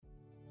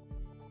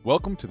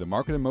Welcome to the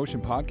Market in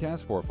Motion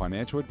podcast for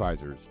financial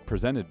advisors,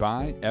 presented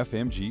by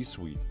FMG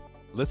Suite.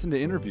 Listen to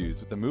interviews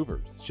with the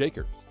movers,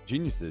 shakers,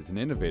 geniuses, and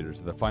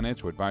innovators of the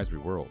financial advisory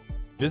world.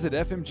 Visit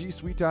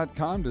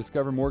fmgsuite.com to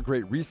discover more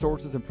great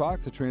resources and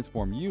products to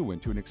transform you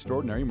into an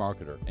extraordinary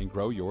marketer and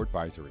grow your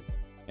advisory.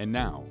 And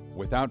now,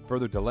 without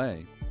further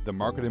delay, the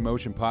Market in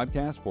Motion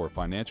podcast for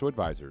financial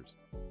advisors.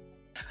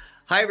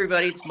 Hi,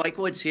 everybody. It's Mike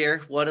Woods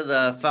here, one of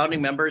the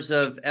founding members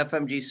of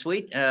FMG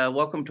Suite.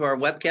 Welcome to our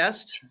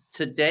webcast.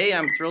 Today,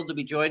 I'm thrilled to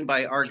be joined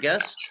by our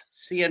guest,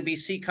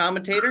 CNBC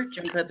commentator,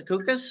 Jim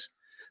Pethokoukis,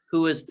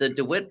 who is the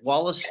DeWitt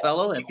Wallace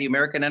Fellow at the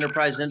American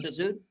Enterprise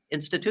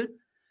Institute.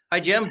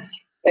 Hi, Jim.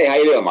 Hey, how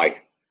you doing,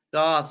 Mike?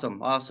 Awesome.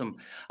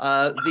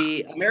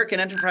 The American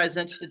Enterprise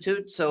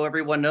Institute, so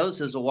everyone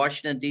knows, is a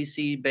Washington,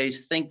 D.C.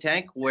 based think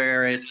tank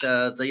where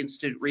the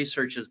institute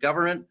researches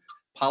government,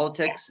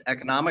 politics,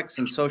 economics,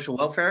 and social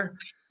welfare.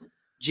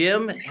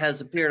 Jim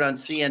has appeared on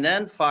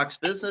CNN, Fox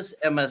Business,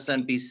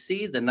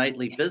 MSNBC, the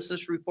Nightly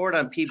Business Report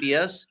on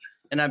PBS,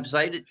 and I'm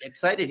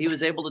excited he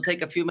was able to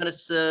take a few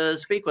minutes to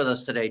speak with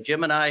us today.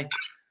 Jim and I,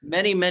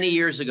 many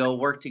years ago,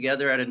 worked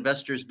together at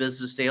Investors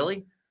Business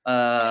Daily,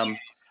 and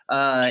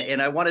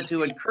I wanted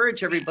to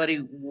encourage everybody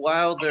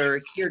while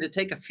they're here to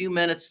take a few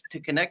minutes to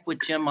connect with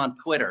Jim on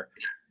Twitter.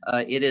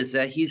 He's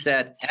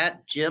at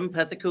Jim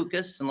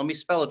Pethokoukis, and let me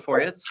spell it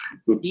for you. It's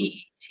Pethokoukis.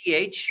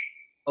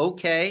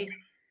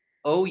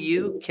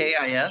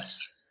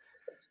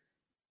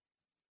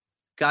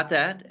 Got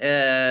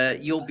that?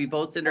 You'll be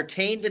both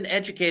entertained and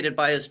educated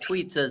by his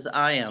tweets, as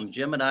I am.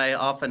 Jim and I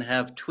often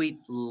have tweet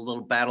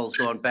little battles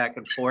going back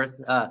and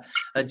forth.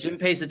 Jim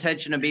pays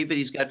attention to me, but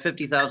he's got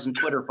 50,000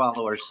 Twitter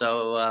followers,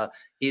 so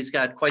he's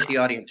got quite the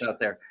audience out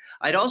there.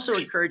 I'd also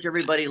encourage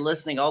everybody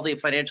listening, all the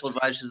financial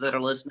advisors that are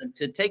listening,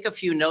 to take a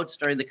few notes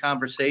during the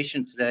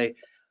conversation today.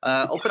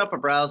 Open up a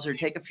browser,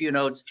 take a few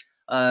notes.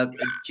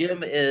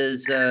 Jim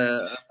is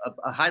a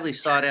highly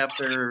sought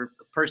after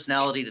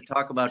personality to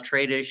talk about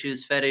trade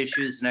issues, Fed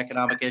issues, and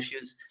economic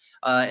issues.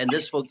 And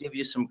this will give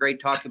you some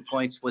great talking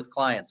points with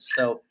clients.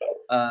 So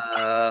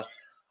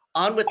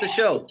on with the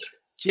show.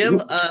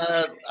 Jim,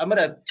 I'm going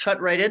to cut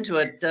right into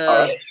it.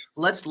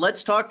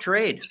 Let's talk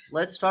trade.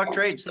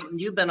 Something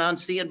you've been on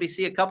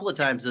CNBC a couple of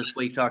times this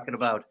week talking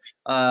about.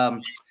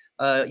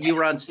 You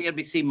were on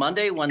CNBC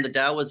Monday when the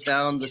Dow was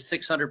down the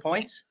 600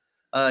 points.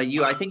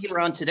 I think you were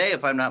on today,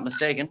 if I'm not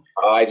mistaken.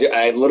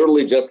 I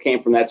literally just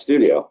came from that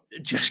studio.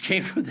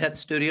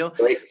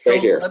 Right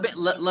here.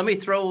 Let me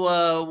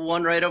throw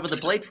one right over the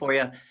plate for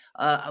you.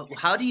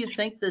 How do you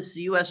think this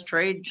U.S.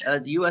 trade,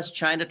 the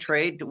U.S.-China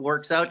trade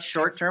works out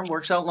short term,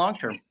 works out long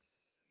term?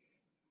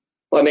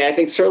 Well, I mean, I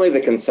think certainly the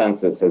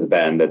consensus has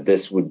been that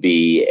this would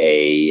be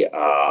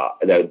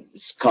that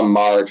come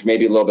March,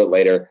 maybe a little bit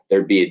later,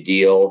 there'd be a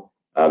deal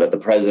that the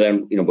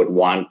president, would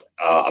want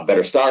a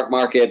better stock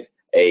market,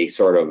 a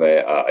sort of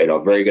a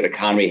very good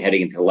economy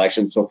heading into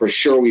elections. So for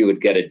sure we would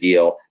get a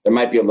deal. There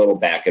might be a little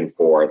back and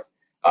forth,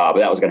 but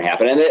that was going to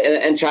happen.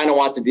 And China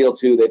wants a deal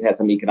too. They've had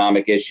some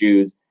economic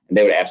issues, and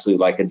they would absolutely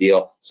like a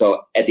deal.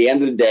 So at the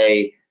end of the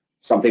day,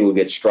 something would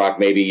get struck.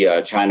 Maybe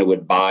China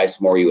would buy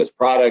some more U.S.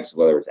 products,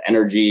 whether it's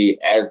energy,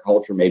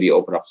 agriculture, maybe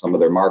open up some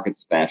of their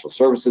markets, financial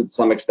services to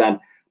some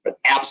extent. But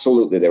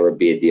absolutely, there would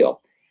be a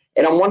deal.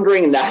 And I'm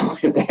wondering now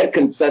if that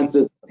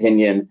consensus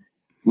opinion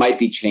might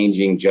be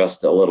changing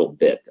just a little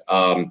bit.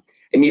 I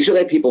mean, you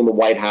certainly have people in the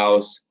White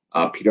House.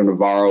 Peter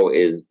Navarro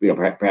is,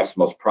 perhaps the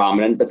most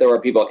prominent, but there are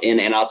people in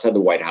and outside the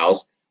White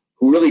House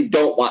who really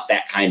don't want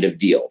that kind of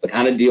deal, the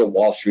kind of deal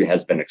Wall Street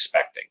has been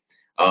expecting.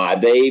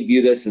 They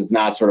view this as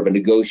not sort of a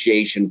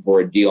negotiation for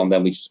a deal and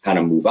then we just kind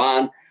of move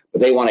on,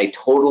 but they want a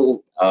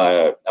total,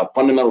 a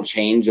fundamental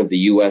change of the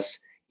U.S.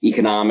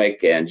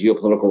 economic and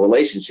geopolitical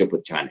relationship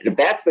with China. And if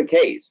that's the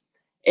case,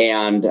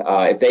 and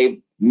if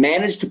they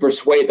manage to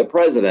persuade the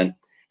president,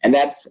 and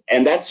that's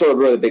sort of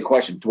really the big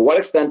question. To what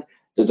extent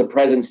does the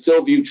president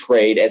still view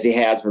trade, as he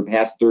has for the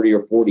past 30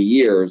 or 40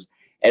 years,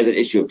 as an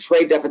issue of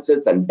trade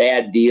deficits and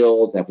bad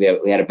deals? If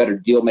we had a better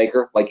deal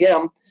maker like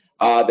him,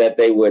 that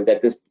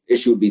this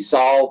issue would be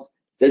solved.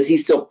 Does he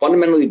still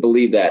fundamentally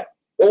believe that,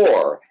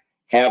 or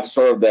have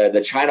sort of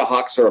the China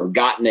hawk sort of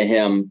gotten to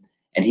him,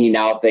 and he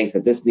now thinks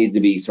that this needs to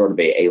be sort of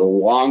a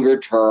longer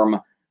term,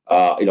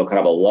 kind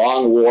of a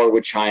long war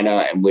with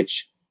China, in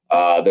which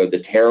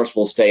the tariffs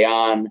will stay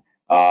on?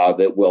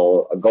 That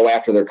will go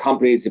after their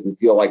companies if we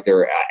feel like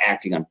they're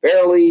acting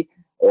unfairly,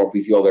 or if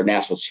we feel they're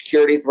national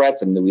security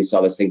threats. And we saw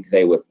this thing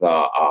today with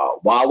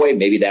Huawei.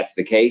 Maybe that's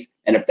the case.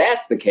 And if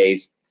that's the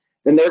case,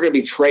 then there are going to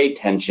be trade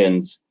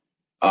tensions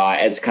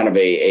as kind of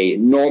a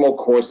normal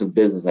course of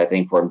business, I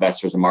think, for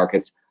investors and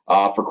markets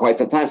for quite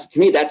some time. So to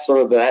me, that's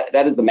sort of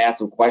that is the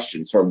massive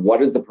question. Sort of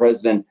what does the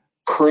president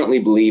currently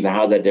believe, and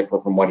how does that differ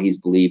from what he's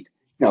believed,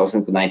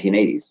 since the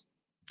 1980s?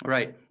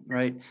 Right.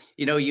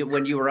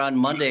 When you were on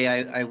Monday,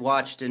 I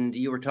watched, and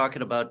you were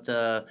talking about,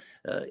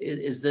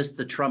 is this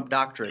the Trump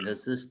doctrine?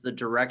 Is this the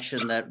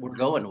direction that we're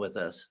going with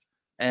this?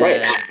 And,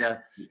 right.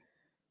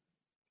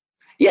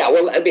 Yeah,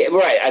 well,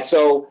 right.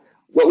 So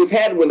what we've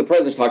had when the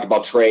president's talked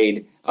about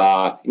trade,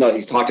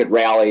 he's talked at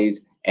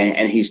rallies,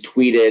 and he's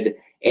tweeted,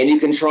 and you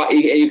can sort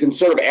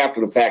of after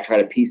the fact try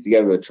to piece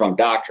together the Trump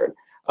doctrine,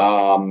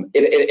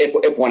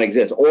 if one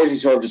exists, or is he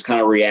sort of just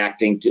kind of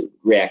reacting to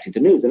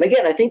news? And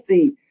again, I think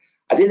the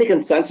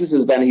consensus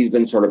has been he's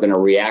been sort of in a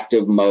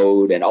reactive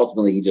mode, and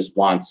ultimately he just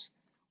wants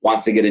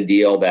to get a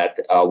deal that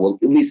will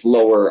at least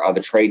lower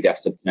the trade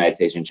deficit between the United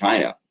States and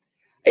China.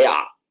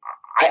 Yeah,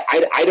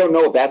 I don't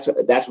know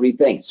if that's what he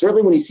thinks.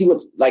 Certainly, when you see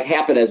what's like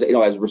happened as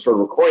we're sort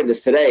of recording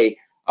this today,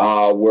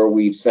 where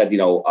we've said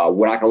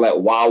we're not going to let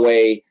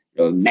Huawei,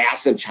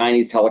 massive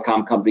Chinese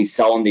telecom companies,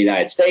 sell in the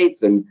United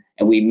States, and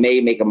we may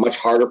make it much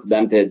harder for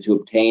them to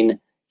obtain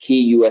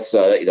key U.S.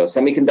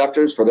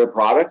 Semiconductors for their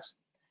products.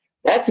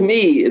 That to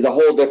me is a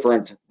whole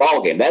different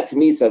ballgame. That to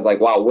me says like,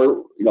 wow,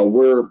 we're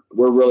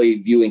really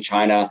viewing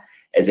China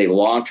as a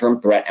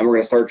long-term threat, and we're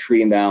going to start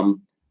treating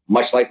them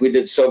much like we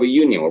did the Soviet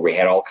Union, where we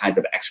had all kinds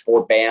of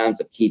export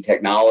bans of key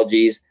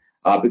technologies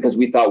because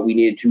we thought we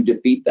needed to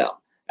defeat them,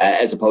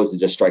 as opposed to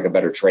just strike a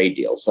better trade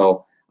deal.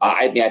 So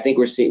I think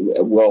we're seeing.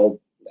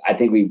 Well, I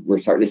think we're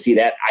starting to see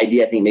that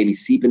idea, I think, maybe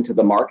seep into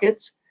the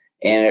markets.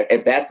 And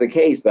if that's the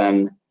case,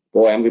 then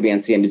boy, I'm going to be on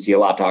CNBC a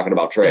lot talking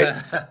about trade.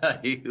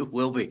 You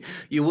will be.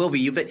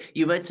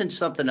 You mentioned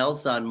something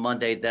else on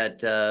Monday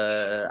that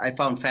I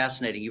found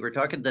fascinating. You were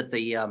talking that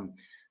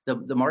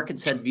the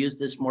markets had views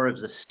this more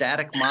as a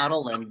static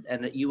model,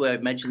 and you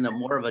mentioned that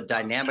more of a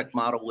dynamic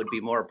model would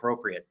be more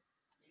appropriate.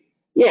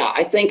 Yeah,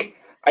 I think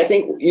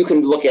you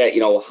can look at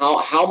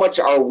how much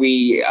are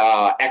we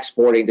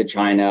exporting to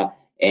China,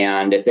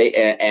 and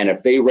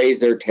if they raise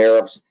their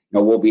tariffs,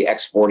 we'll be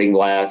exporting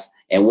less.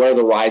 And what are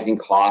the rising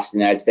costs in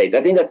the United States?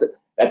 I think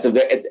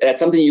that's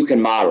something you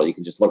can model. You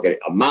can just look at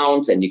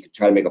amounts, and you can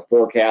try to make a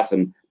forecast,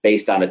 and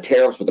based on the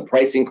tariffs, what the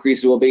price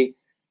increase will be.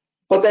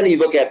 But then you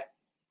look at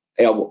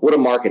what do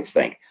markets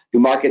think? Do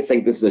markets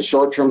think this is a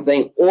short-term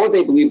thing, or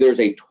they believe there's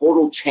a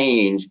total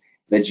change in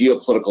the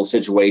geopolitical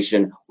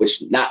situation,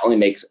 which not only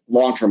makes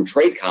long-term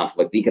trade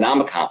conflict,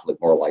 economic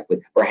conflict more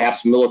likely,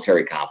 perhaps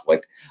military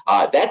conflict?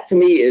 That to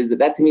me is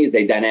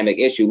a dynamic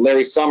issue.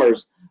 Larry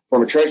Summers,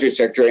 former Treasury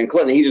Secretary in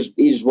Clinton,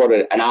 he just wrote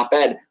an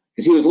op-ed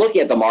because he was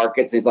looking at the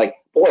markets, and he's like,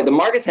 boy, the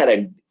markets had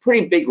a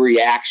pretty big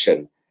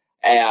reaction,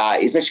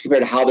 especially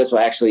compared to how this will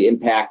actually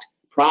impact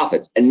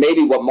profits. And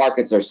maybe what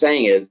markets are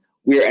saying is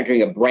we are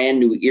entering a brand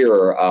new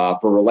era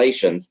for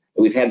relations.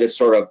 We've had this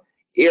sort of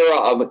era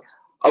of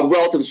a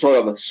relative sort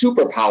of a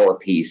superpower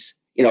piece,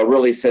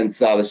 really since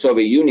the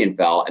Soviet Union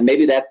fell, and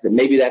maybe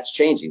that's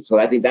changing. So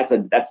I think that's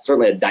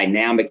certainly a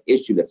dynamic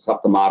issue that's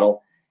tough to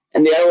model.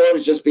 And the other one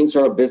is just being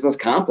sort of business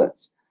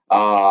confidence.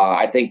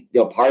 I think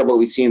part of what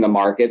we've seen in the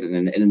market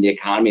and in the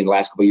economy in the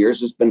last couple of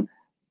years has been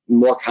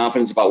more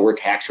confidence about where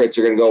tax rates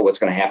are going to go, what's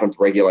going to happen with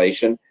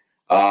regulation.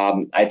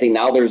 I think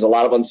now there's a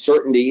lot of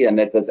uncertainty, and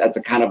that's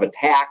a kind of a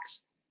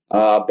tax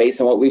based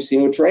on what we've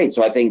seen with trade.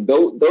 So I think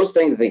those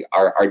things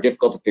are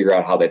difficult to figure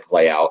out how they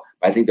play out.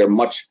 I think they're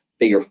much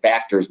bigger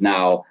factors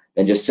now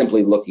than just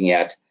simply looking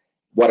at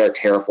what are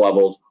tariff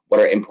levels, what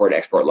are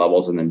import-export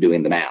levels, and then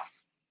doing the math.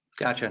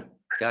 Gotcha.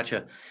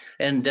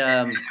 And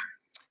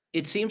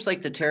it seems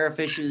like the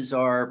tariff issues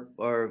are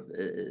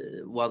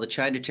while the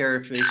China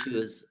tariff issue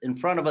is in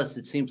front of us,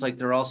 it seems like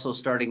they're also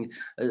starting.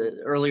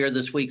 Earlier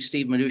this week,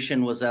 Steve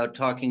Mnuchin was out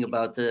talking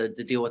about the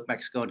deal with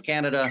Mexico and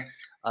Canada.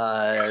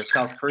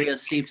 South Korea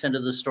seeps into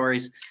the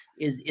stories.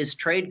 Is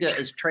trade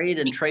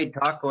and trade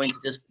talk going to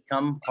just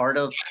become part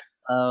of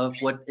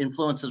what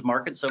influences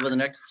markets over the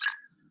next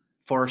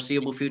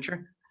foreseeable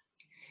future?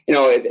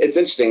 It's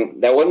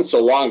interesting. That wasn't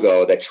so long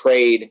ago that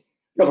trade,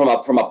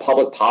 from a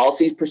public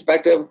policy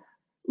perspective,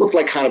 looked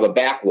like kind of a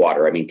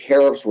backwater. I mean,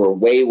 tariffs were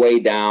way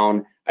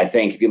down. I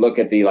think if you look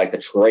at the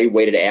trade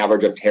weighted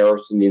average of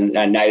tariffs in the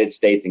United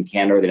States and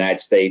Canada, the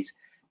United States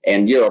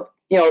and Europe,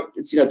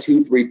 it's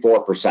 2%, 3%,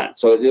 4%.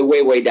 So they're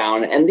way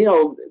down. And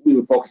we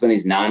would focus on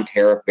these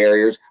non-tariff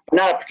barriers, but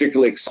not a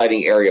particularly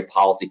exciting area of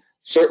policy.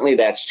 Certainly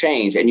that's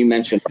changed. And you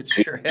mentioned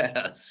sure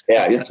has.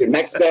 Yeah, you mentioned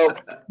Mexico,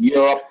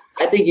 Europe.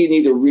 I think you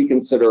need to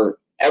reconsider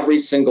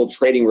every single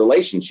trading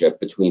relationship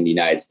between the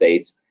United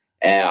States.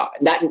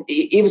 Not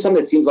even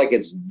something that seems like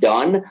it's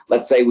done.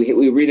 Let's say we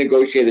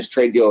renegotiate this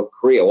trade deal with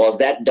Korea. Well, is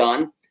that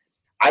done?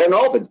 I don't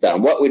know if it's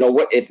done.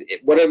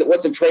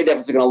 What's the trade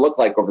deficit going to look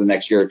like over the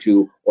next year or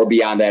two, or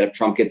beyond that if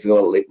Trump gets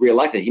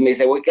reelected? He may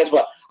say, well, guess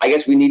what? I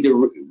guess we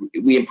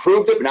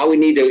improved it, but now we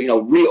need to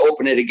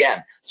reopen it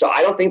again. So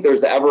I don't think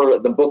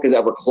the book is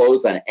ever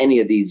closed on any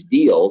of these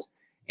deals.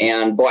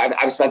 And boy,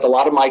 I've spent a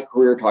lot of my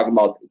career talking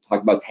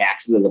about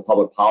taxes as a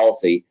public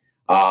policy.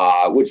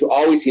 Which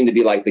always seemed to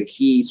be like the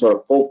key sort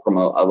of fulcrum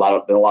a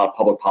lot of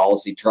public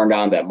policy turned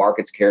on that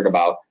markets cared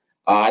about.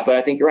 But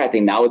I think you're right. I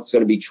think now it's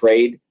going to be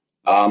trade.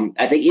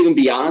 I think even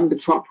beyond the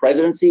Trump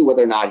presidency,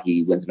 whether or not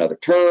he wins another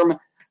term,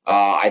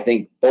 I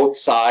think both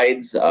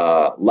sides,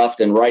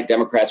 left and right,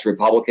 Democrats,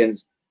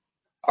 Republicans,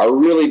 are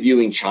really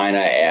viewing China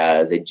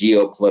as a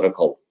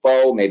geopolitical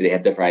foe. Maybe they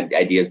have different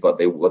ideas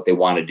about what they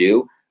want to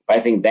do. But I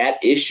think that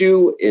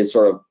issue is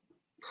sort of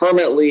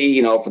permanently,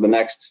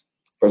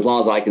 for as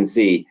long as I can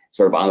see,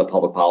 sort of on the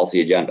public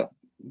policy agenda.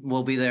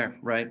 We'll be there,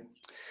 right?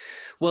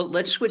 Well,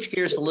 let's switch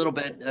gears a little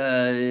bit,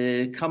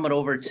 coming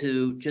over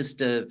to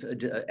just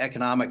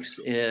economics,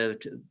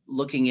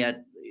 looking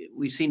at,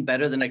 we've seen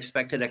better than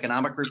expected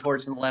economic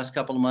reports in the last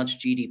couple of months.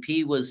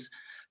 GDP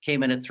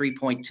came in at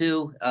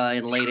 3.2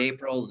 in late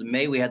April. In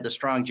May, we had the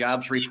strong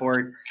jobs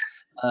report.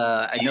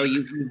 I know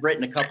you've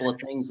written a couple of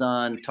things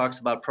talks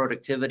about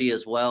productivity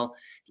as well.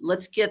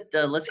 Let's give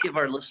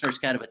our listeners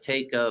kind of a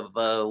take of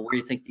where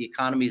you think the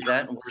economy's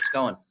at and where it's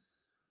going.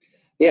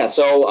 Yeah,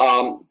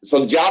 so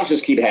the jobs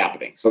just keep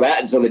happening. So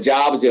the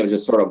jobs,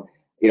 just sort of,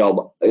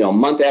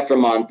 month after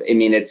month. I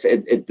mean,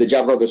 the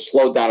job growth has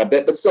slowed down a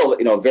bit, but still,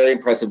 very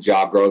impressive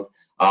job growth.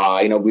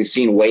 We've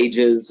seen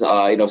wages,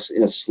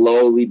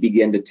 slowly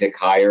begin to tick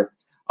higher.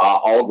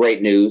 All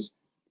great news.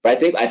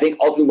 But I think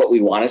ultimately what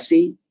we want to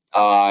see,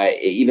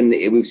 even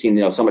we've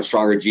seen, so much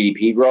stronger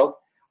GDP growth.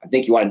 I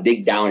think you want to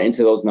dig down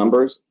into those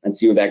numbers and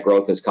see where that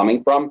growth is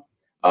coming from.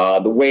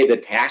 The way the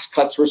tax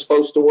cuts were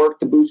supposed to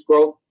work to boost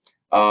growth.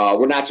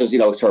 We're not just,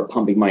 sort of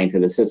pumping money into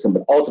the system,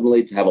 but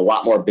ultimately to have a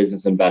lot more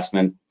business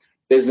investment.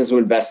 Business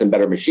would invest in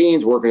better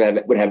machines.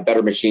 Workers would have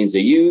better machines to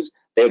use.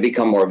 They would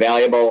become more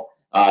valuable.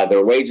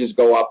 Their wages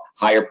go up,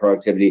 higher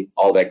productivity,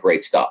 all that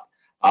great stuff.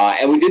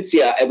 And we did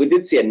see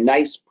a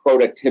nice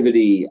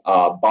productivity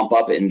bump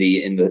up in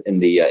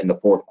the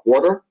fourth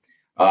quarter.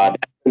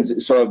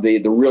 That's sort of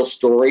the real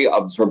story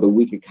of sort of the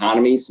weak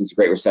economy since the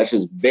Great Recession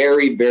is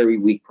very, very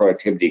weak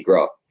productivity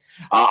growth.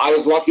 I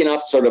was lucky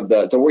enough, sort of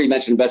the where you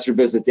mentioned Investor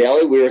Business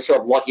Daily. We were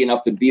sort of lucky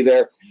enough to be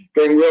there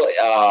during when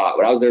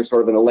I was there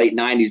sort of in the late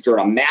 90s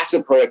during a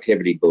massive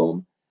productivity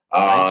boom.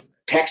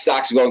 Tech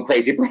stocks are going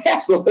crazy.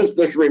 Perhaps the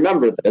listeners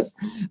remember this.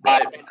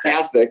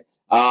 Fantastic.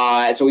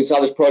 And so we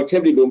saw this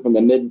productivity boom from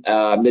the mid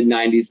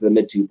 90s to the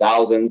mid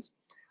 2000s.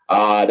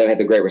 Then we had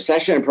the Great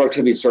Recession, and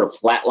productivity sort of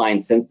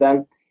flatlined since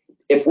then.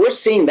 If we're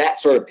seeing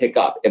that sort of pick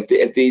up,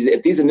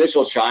 if these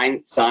initial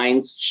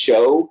signs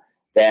show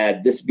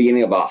that this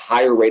beginning of a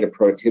higher rate of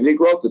productivity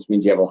growth, which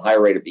means you have a higher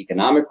rate of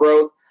economic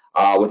growth,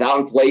 without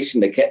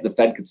inflation, the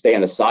Fed could stay on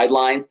the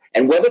sidelines,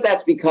 and whether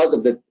that's because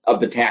of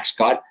the tax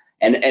cut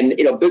and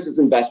business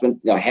investment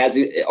has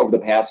over the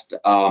past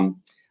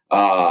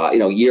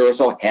year or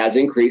so has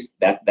increased.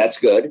 That's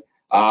good.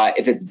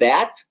 If it's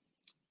that,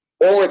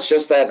 or it's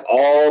just that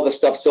all the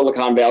stuff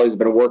Silicon Valley's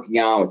been working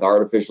on with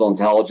artificial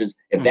intelligence,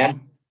 if that's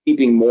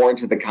keeping more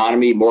into the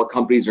economy, more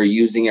companies are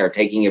using it or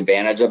taking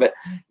advantage of it,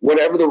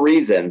 whatever the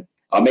reason.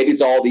 Maybe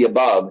it's all the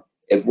above.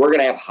 If we're going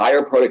to have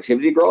higher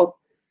productivity growth,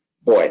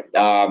 boy,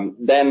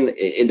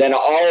 then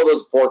all of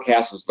those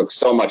forecasts look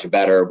so much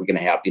better. We're going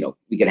to have,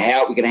 we can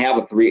have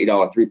a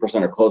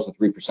 3% or close to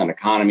 3%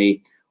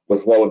 economy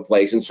with low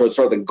inflation. So it's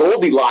sort of the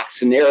Goldilocks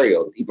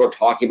scenario. People are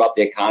talking about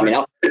the economy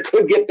now. It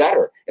could get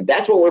better if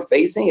that's what we're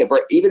facing.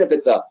 Even if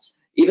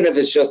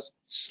it's just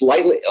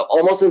slightly,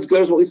 almost as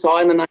good as what we saw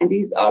in the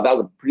 90s, that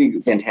was a pretty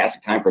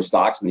fantastic time for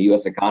stocks in the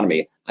U.S.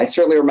 economy. I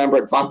certainly remember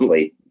it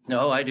fondly.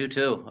 No, I do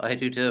too.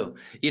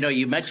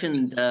 You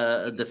mentioned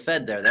the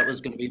Fed there. That was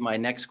going to be my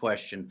next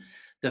question.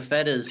 The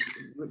Fed has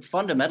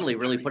fundamentally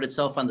really put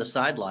itself on the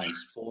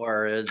sidelines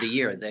for the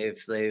year.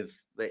 They've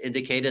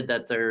indicated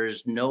that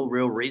there's no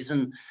real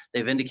reason.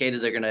 They've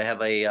indicated they're going to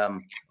have a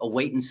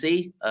wait and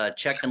see,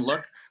 check and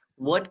look.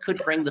 What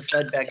could bring the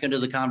Fed back into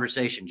the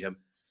conversation, Jim?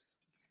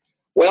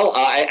 Well,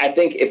 I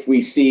think if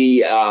we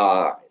see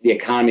the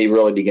economy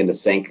really begin to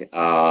sink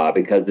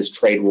because this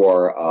trade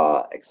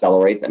war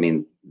accelerates, I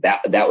mean,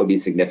 that would be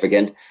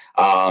significant.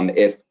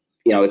 If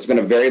it's been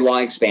a very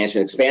long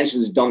expansion.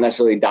 Expansions don't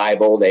necessarily die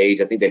of old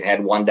age. I think they've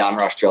had one down in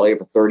Australia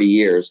for 30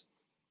 years.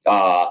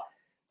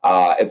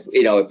 If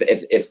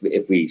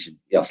we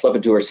slip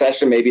into a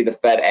recession, maybe the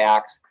Fed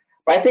acts.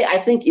 But I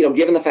think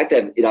given the fact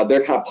that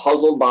they're kind of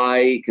puzzled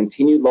by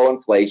continued low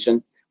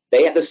inflation,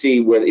 they have to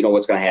see where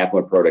what's going to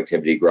happen with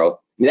productivity growth.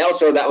 I mean, that was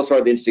sort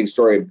of the interesting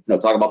story.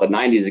 Talking about the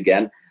 90s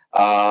again,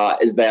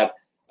 is that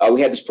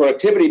we had this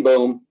productivity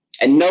boom,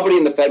 and nobody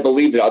in the Fed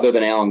believed it other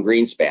than Alan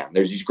Greenspan.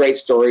 There's these great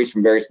stories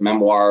from various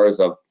memoirs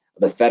of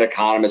the Fed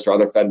economists or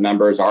other Fed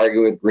members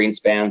arguing with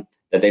Greenspan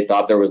that they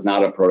thought there was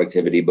not a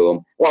productivity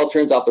boom. Well, it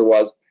turns out there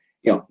was.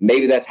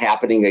 Maybe that's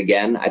happening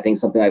again. I think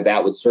something like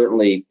that would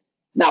certainly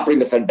not bring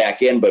the Fed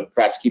back in, but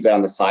perhaps keep it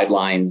on the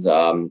sidelines,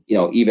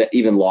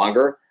 even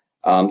longer.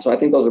 So I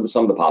think those are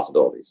some of the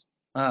possibilities.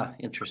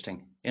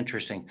 Interesting.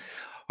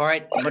 All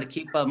right, I'm going to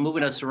keep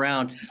moving us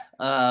around.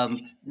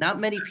 Not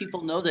many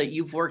people know that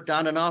you've worked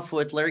on and off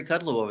with Larry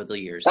Kudlow over the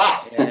years.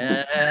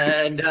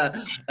 And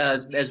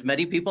as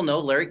many people know,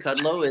 Larry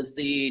Kudlow is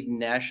the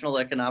National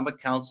Economic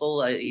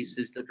Council. He's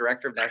the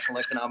director of National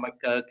Economic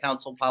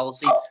Council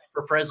policy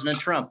for President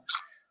Trump.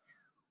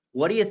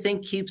 What do you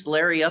think keeps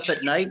Larry up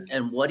at night,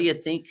 and what do you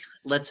think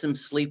lets him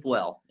sleep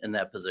well in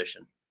that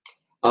position?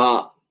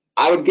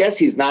 I would guess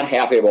he's not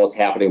happy about what's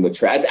happening with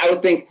trade. I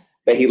would think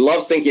that he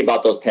loves thinking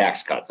about those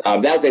tax cuts.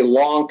 That's a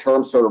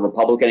long-term sort of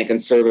Republican and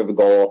conservative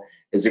goal,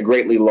 is to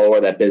greatly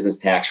lower that business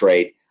tax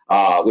rate,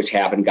 which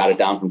got it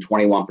down from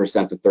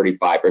 21% to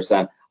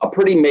 35%, a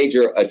pretty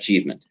major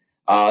achievement.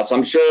 So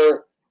I'm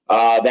sure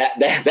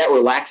that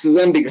relaxes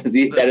him because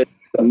that is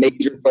a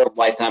major sort of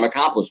lifetime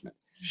accomplishment.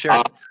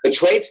 Sure. The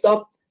trade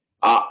stuff,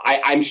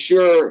 I'm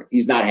sure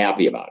he's not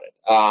happy about it.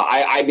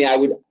 I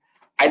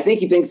think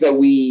he thinks that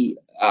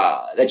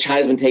that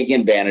China's been taking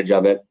advantage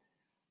of it.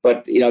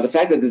 But the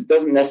fact that this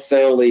doesn't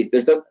necessarily,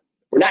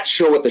 we're not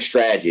sure what the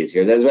strategy is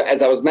here.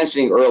 As I was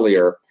mentioning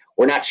earlier,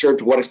 we're not sure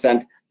to what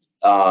extent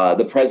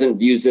the president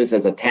views this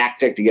as a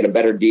tactic to get a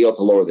better deal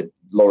to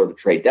lower the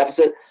trade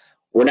deficit.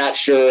 We're not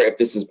sure if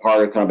this is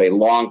part of kind of a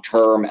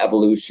long-term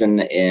evolution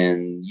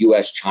in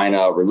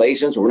U.S.-China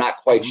relations. We're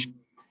not quite sure.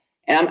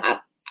 And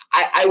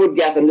I would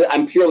guess, and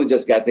I'm purely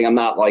just guessing, I'm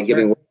not like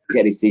giving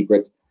any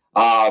secrets,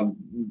 that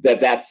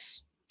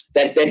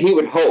he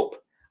would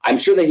hope, I'm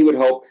sure that he would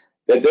hope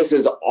that this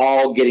is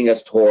all getting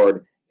us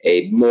toward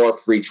a more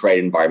free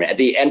trade environment. At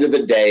the end of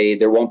the day,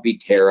 there won't be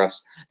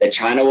tariffs, that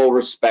China will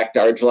respect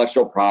our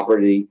intellectual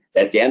property,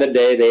 that at the end of the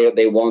day,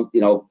 they won't,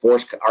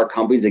 force our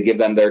companies to give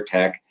them their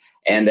tech,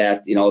 and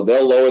that,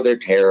 they'll lower their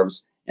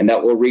tariffs, and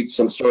that we'll reach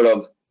some sort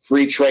of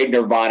free trade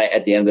nirvana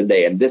at the end of the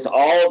day. And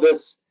all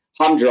this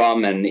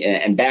humdrum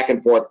and back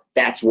and forth,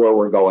 that's where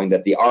we're going,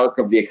 that the arc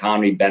of the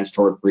economy bends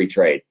toward free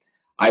trade.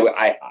 I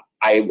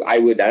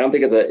don't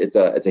think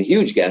it's a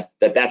huge guess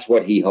that that's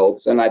what he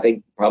hopes, and I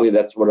think probably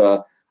that's what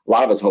a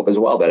lot of us hope as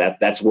well,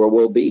 that's where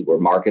we'll be, where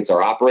markets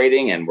are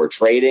operating and we're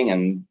trading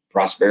and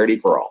prosperity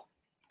for all.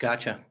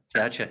 Gotcha.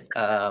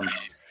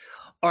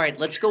 All right,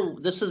 let's go.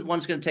 This is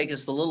one's going to take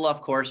us a little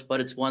off course,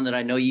 but it's one that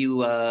I know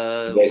you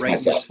right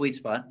in the sweet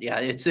spot. Yeah,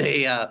 it's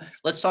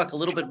let's talk a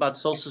little bit about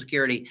Social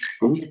Security.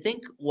 Do you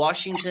think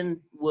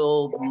Washington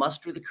will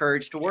muster the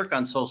courage to work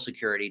on Social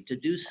Security, to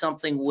do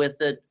something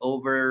with it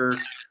over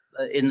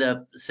in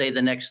the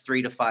next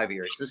 3 to 5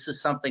 years? This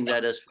is something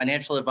that as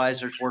financial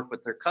advisors work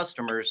with their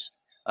customers,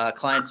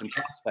 clients and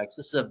prospects,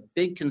 this is a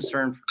big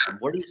concern for them.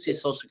 Where do you see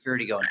Social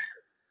Security going?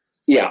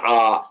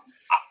 Yeah,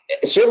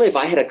 certainly if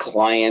I had a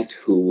client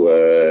who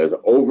was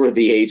over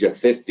the age of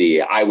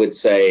 50, I would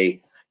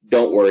say,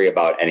 don't worry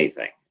about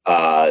anything.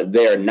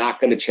 They're not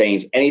going to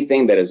change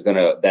anything that is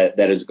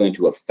going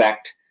to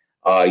affect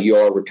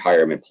your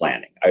retirement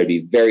planning. I would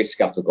be very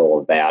skeptical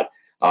of that.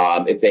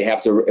 If they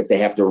have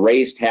to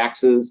raise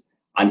taxes,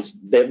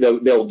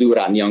 they'll do it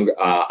on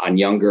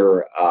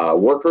younger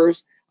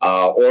workers,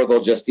 or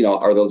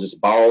they'll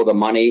just borrow the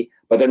money.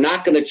 But they're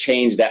not going to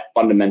change that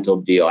fundamental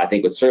deal. I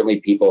think with certainly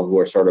people who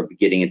are sort of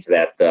getting into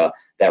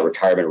that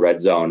retirement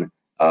red zone,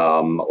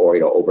 or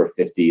over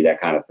 50,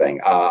 that kind of thing.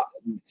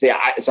 So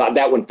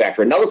that wouldn't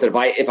factor in. Now, listen,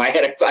 if I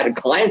had a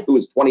client who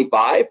was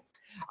 25,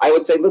 I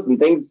would say, listen,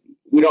 they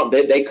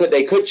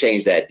could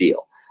change that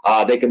deal.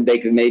 They could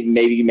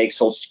maybe make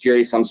Social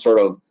Security some sort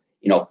of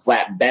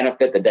flat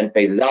benefit that then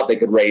phases out. They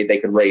could raise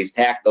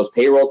those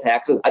payroll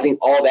taxes. I think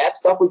all that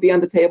stuff would be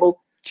on the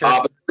table.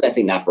 Sure. But I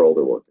think not for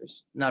older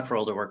workers. Not for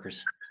older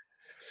workers.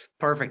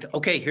 Perfect.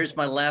 Okay, here's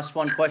my last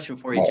one question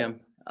for you, Jim.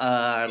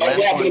 I'm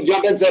going to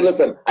jump in and say,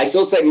 listen, I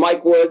still say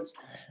Mike Woods,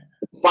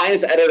 the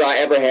finest editor I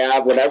ever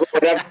have. Whenever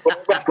I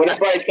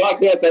talk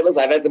to you, I say, listen,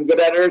 I've had some good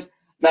editors.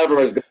 None of them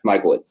are as good as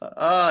Mike Woods.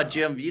 Oh,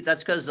 Jim,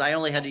 that's because I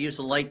only had to use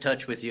a light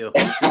touch with you.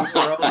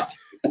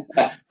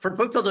 For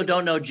people who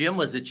don't know, Jim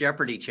was a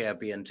Jeopardy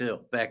champion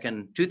too. Back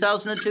in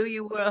 2002,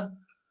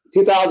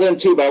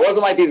 2002, but it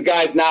wasn't like these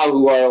guys now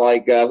who are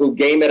like who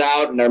game it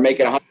out and they're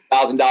making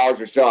 $100,000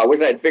 or so. I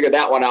wish I'd figured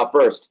that one out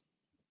first.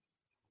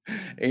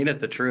 Ain't it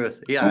the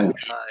truth? Yeah,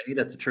 ain't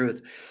it the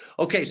truth?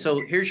 Okay,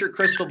 so here's your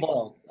crystal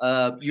ball.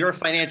 You're a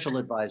financial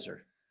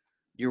advisor.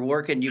 You're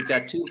working. You've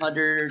got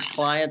 200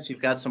 clients.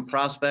 You've got some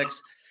prospects.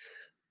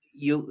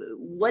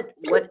 What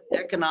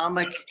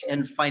economic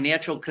and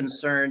financial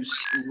concerns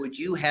would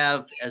you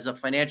have as a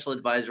financial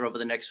advisor over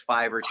the next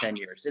 5 or 10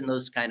 years in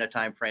those kind of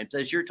time frames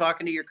as you're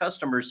talking to your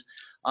customers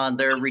on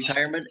their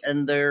retirement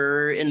and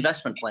their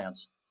investment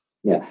plans?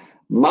 Yeah,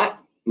 my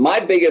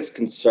biggest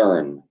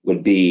concern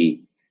would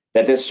be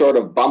that this sort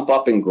of bump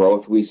up in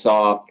growth we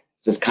saw,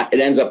 it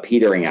ends up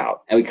petering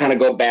out, and we kind of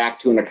go back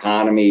to an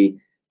economy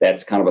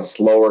that's kind of a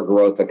slower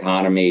growth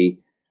economy.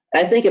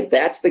 And I think if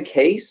that's the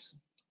case,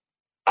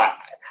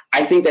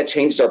 I think that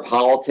changed our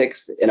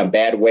politics in a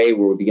bad way,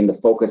 where we begin to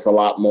focus a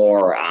lot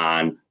more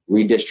on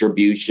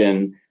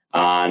redistribution,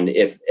 on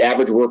if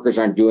average workers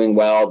aren't doing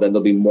well, then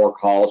there'll be more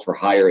calls for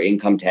higher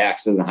income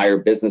taxes and higher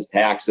business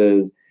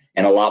taxes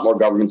and a lot more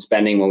government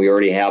spending when we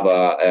already have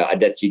a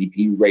debt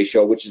GDP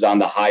ratio, which is on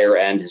the higher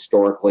end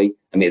historically.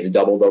 I mean, it's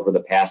doubled over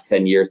the past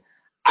 10 years.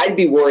 I'd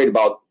be worried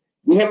about,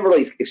 we haven't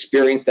really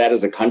experienced that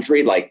as a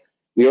country. Like,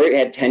 we already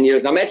had 10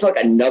 years. Now imagine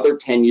like another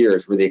 10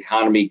 years where the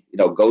economy,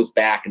 goes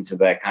back into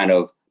that kind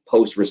of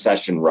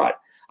post-recession rut.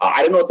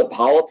 I don't know what the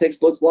politics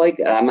looks like.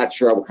 I'm not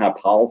sure what kind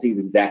of policies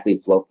exactly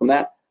flow from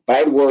that, but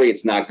I would worry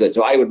it's not good.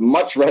 So I would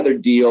much rather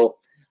deal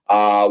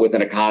with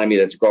an economy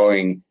that's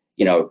growing,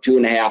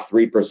 2.5%,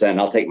 3%.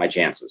 I'll take my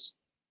chances.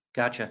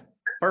 Gotcha.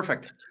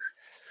 Perfect.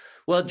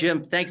 Well,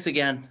 Jim, thanks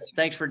again.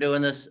 Thanks for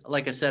doing this.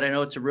 Like I said, I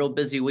know it's a real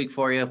busy week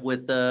for you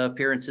with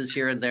appearances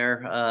here and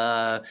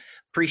there.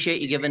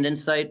 Appreciate you giving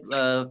insight.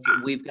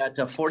 We've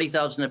got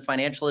 40,000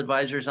 financial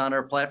advisors on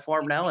our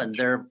platform now, and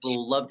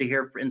we'll love to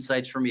hear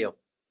insights from you.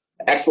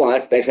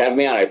 Excellent. Thanks for having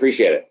me on. I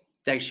appreciate it.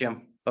 Thanks,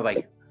 Jim.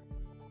 Bye-bye.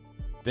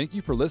 Thank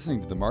you for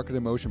listening to the Market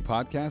in Motion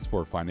podcast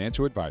for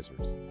financial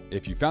advisors.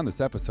 If you found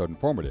this episode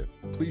informative,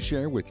 please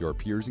share with your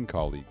peers and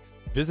colleagues.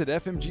 Visit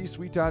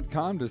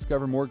fmgsuite.com to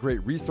discover more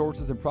great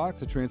resources and products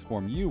to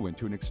transform you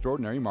into an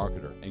extraordinary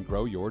marketer and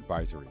grow your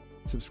advisory.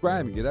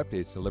 Subscribe and get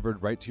updates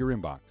delivered right to your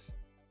inbox.